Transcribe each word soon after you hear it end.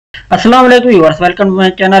Assalamu alaikum viewers, welcome to my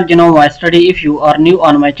channel Genome Study. If you are new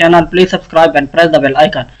on my channel, please subscribe and press the bell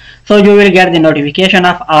icon so you will get the notification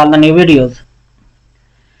of all the new videos.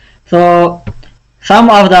 So some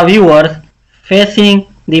of the viewers facing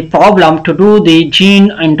the problem to do the gene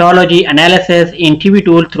ontology analysis in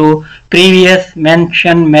TBtool through previous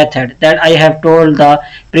mentioned method that I have told the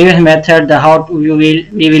previous method how we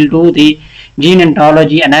will do the gene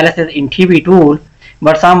ontology analysis in TBtool,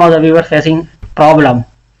 but some of the viewers facing problem.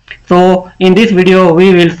 So in this video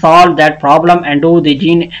we will solve that problem and do the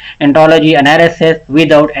gene ontology analysis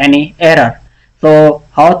without any error. So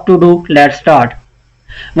how to do? Let's start.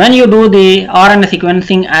 When you do the RNA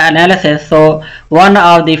sequencing analysis, so one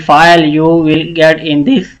of the file you will get in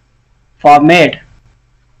this format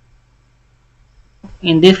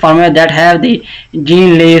that have the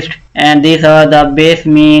gene list, and these are the base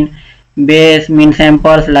mean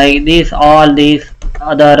samples like this, all these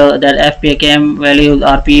other that FPKM values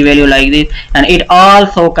or P value like this, and it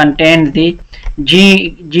also contains the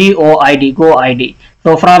go ID.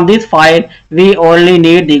 So from this file we only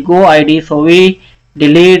need the go ID, so we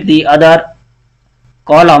delete the other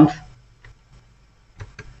columns,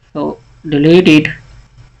 so delete it,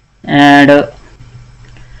 and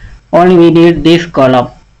only we need this column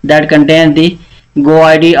that contains the go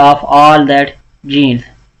ID of all that genes.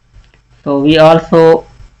 So we also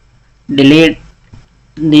delete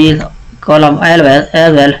these column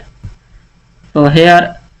as well. So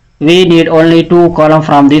here we need only two columns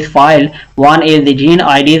from this file. One is the gene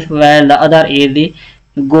IDs while the other is the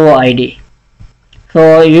go ID.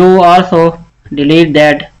 So you also delete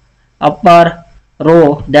that upper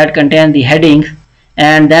row that contains the headings,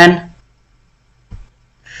 and then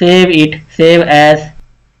save as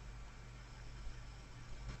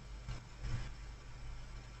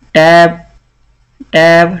tab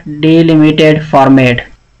delimited format,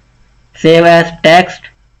 save as text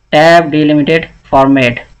tab delimited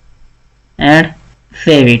format, and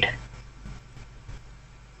save it.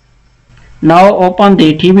 Now open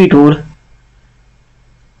the TBtool,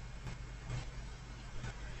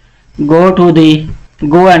 go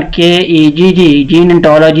and KEGG Gene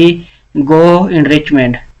Ontology Go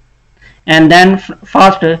Enrichment, and then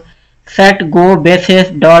first set go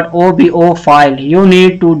basis.obo file. You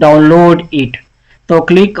need to download it. So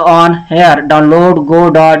click on here, download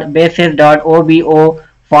go.basis.obo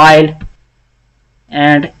file,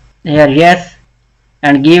 and here yes,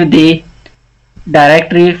 and give the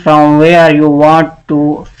directory from where you want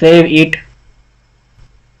to save it.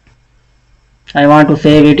 I want to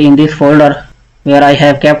save it in this folder where I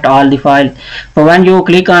have kept all the files. So when you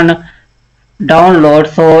click on download,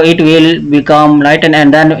 so it will become lightened,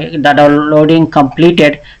 and then the downloading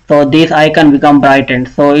completed, so this icon become brightened.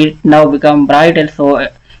 So it now become brightened, so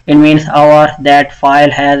it means that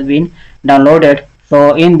file has been downloaded.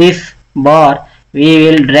 So in this bar we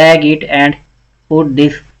will drag it and put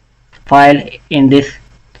this file in this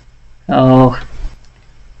bar,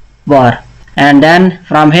 and then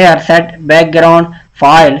from here set background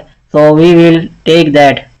file. So we will take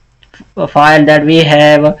that file that we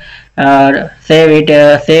have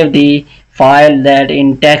save the file that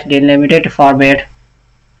in text delimited format,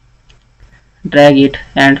 drag it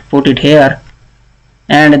and put it here,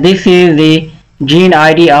 and this is the gene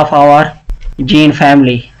ID of our gene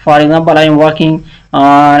family. For example, I am working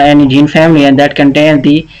on any gene family and that contains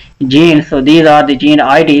the genes, so these are the gene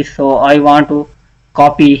IDs. So I want to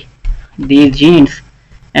copy these genes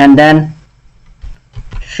and then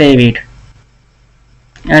save it,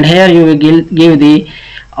 and here you will give the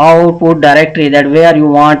output directory that where you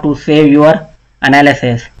want to save your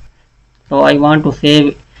analysis. So I want to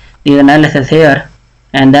save the analysis here,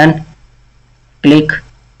 and then click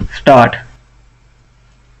start.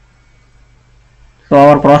 So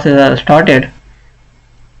our process has started.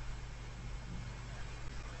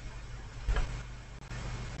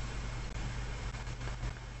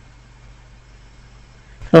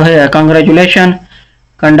 So here, congratulations,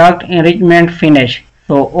 conduct enrichment finish.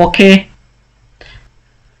 So okay,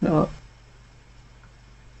 so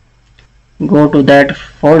go to that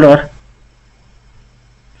folder,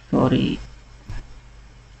 sorry,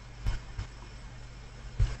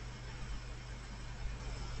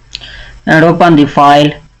 and open the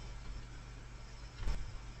file.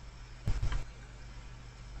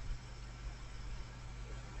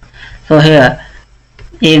 So here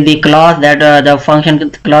is the class that the function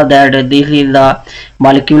class that this is the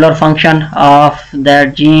molecular function of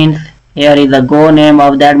that genes. Here is the go name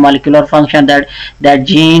of that molecular function, that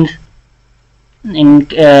genes in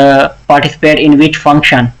participate in which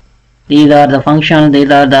function. These are the functions,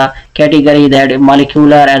 these are the category, that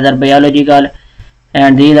molecular as a biological,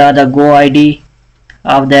 and these are the go ID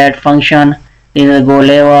of that function. This is go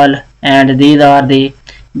level, and these are the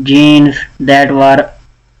genes that were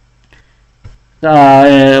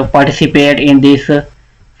participate in this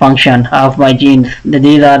function of my genes.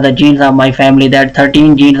 These are the genes of my family. That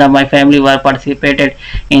 13 genes of my family were participated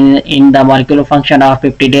in the molecular function of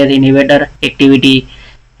 50 days inhibitor activity,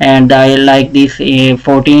 and I like this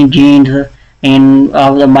 14 genes in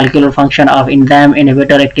of the molecular function of enzyme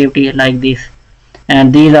inhibitor activity like this.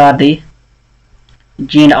 And these are the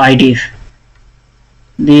gene IDs.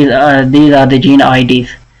 These are the gene IDs.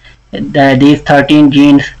 These 13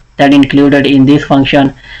 genes that included in this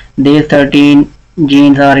function, these 13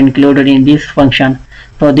 genes are included in this function.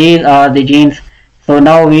 So these are the genes. So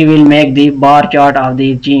now we will make the bar chart of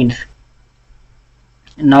these genes.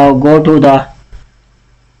 Now go to the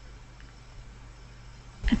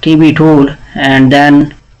TBtool and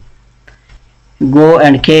then go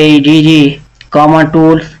and KGG common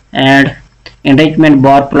tools and enrichment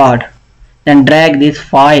bar plot. Then drag this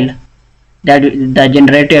file that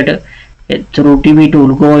generated through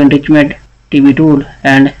TBtool, go enrichment TBtool,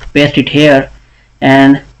 and paste it here,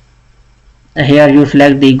 and here you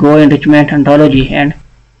select the go enrichment ontology and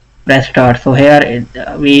press start. So here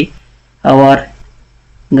our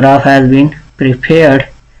graph has been prepared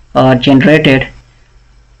or generated.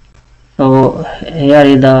 So here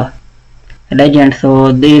is the legend.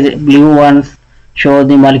 So these blue ones show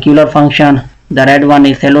the molecular function, the red one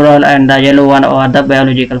is cellular, and the yellow one are the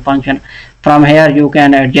biological function. From here you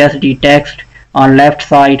can adjust the text on left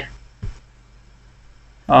side,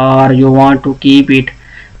 or you want to keep it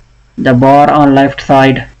the bar on left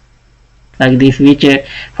side like this, which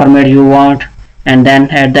format you want, and then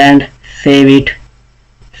at the end save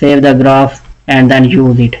the graph and then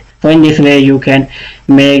use it. So in this way you can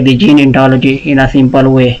make the gene ontology in a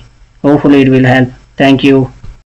simple way. Hopefully it will help. Thank you.